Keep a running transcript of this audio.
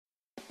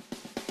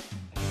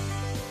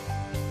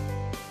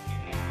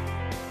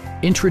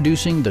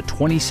Introducing the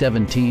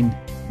 2017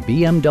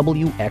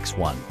 BMW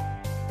X1.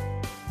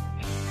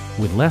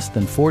 With less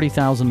than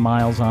 40,000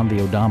 miles on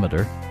the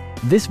odometer,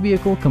 this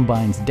vehicle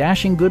combines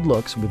dashing good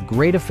looks with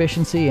great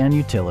efficiency and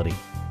utility.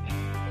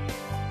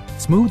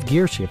 Smooth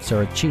gear shifts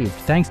are achieved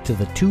thanks to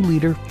the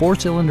 2-liter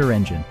 4-cylinder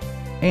engine,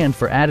 and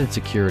for added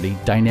security,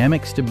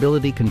 dynamic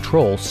stability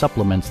control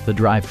supplements the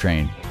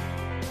drivetrain.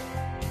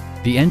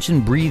 The engine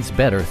breathes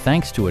better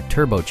thanks to a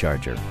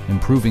turbocharger,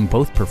 improving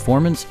both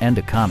performance and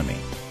economy.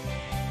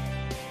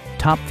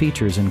 Top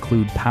features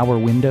include power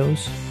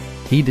windows,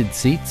 heated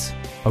seats,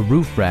 a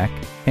roof rack,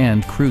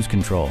 and cruise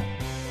control.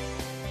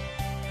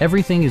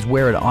 Everything is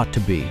where it ought to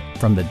be,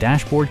 from the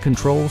dashboard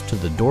controls to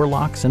the door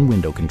locks and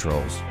window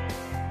controls.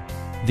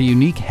 The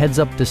unique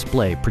heads-up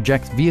display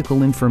projects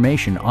vehicle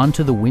information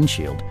onto the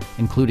windshield,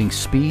 including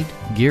speed,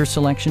 gear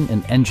selection,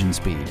 and engine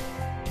speed.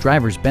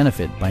 Drivers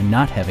benefit by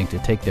not having to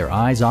take their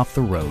eyes off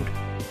the road.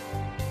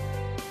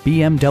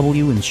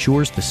 BMW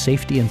ensures the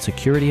safety and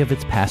security of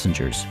its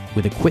passengers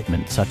with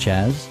equipment such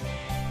as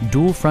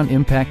dual front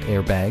impact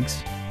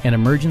airbags, an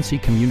emergency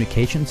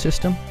communication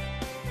system,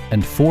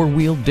 and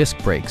 4-wheel disc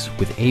brakes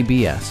with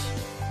ABS.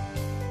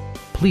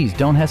 Please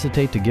don't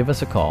hesitate to give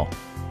us a call.